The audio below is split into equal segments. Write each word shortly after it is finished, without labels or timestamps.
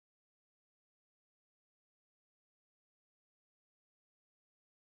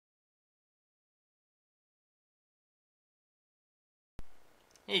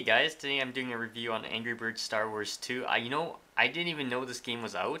Hey guys, today I'm doing a review on Angry Birds Star Wars 2. I didn't even know this game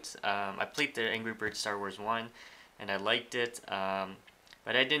was out. I played the Angry Birds Star Wars 1 and I liked it,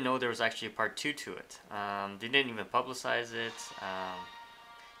 but I didn't know there was actually a part 2 to it. They didn't even publicize it.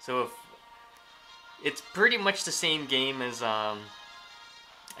 So if, it's pretty much the same game as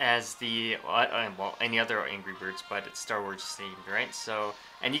the well, any other Angry Birds, but it's Star Wars themed, right? So,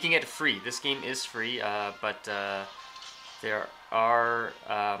 and you can get it free. This game is free, but there are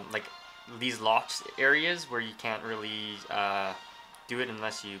like these locked areas where you can't really do it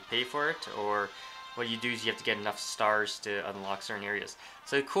unless you pay for it, or what you do is you have to get enough stars to unlock certain areas.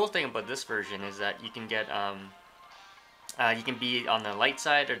 So the cool thing about this version is that you can get you can be on the light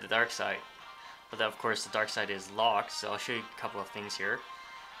side or the dark side, but of course the dark side is locked. So I'll show you a couple of things here.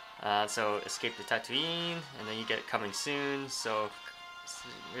 So escape the Tatooine, and then you get coming soon. So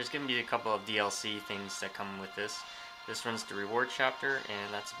there's gonna be a couple of DLC things that come with this. This runs the reward chapter,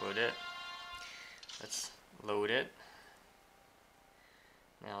 and that's about it. Let's load it.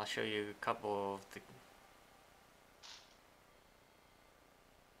 Now I'll show you a couple of the...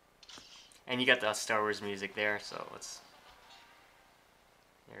 And you got the Star Wars music there, so let's...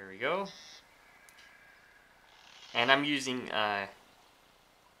 There we go. And I'm using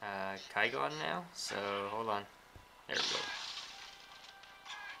Qui-Gon now, so hold on. There we go.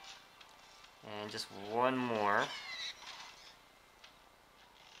 And just one more.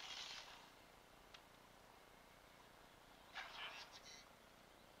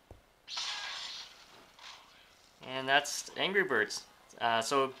 And that's Angry Birds.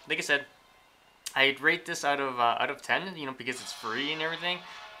 So, like I said, I'd rate this out of 10, you know, because it's free and everything.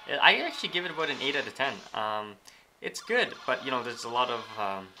 I actually give it about an 8 out of 10. It's good, but, you know, there's a lot of,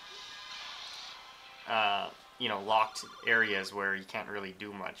 you know, locked areas where you can't really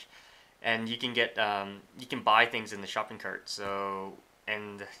do much. And you can get, you can buy things in the shopping cart, so,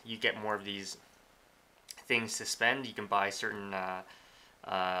 and you get more of these things to spend. You can buy certain,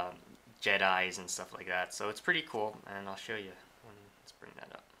 Jedis and stuff like that, so it's pretty cool, and I'll show you. Let's bring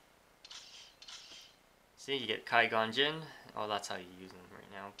that up. See, you get Qui-Gon Jinn. Oh, that's how you use him right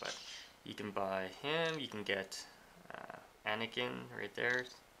now, but you can buy him. You can get Anakin right there,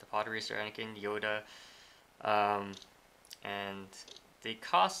 the Pod Racer Anakin, Yoda, and they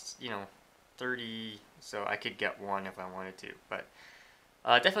cost, you know, 30, so I could get one if I wanted to, but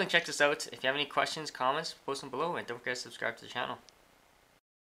definitely check this out. If you have any questions, comments, post them below, and don't forget to subscribe to the channel.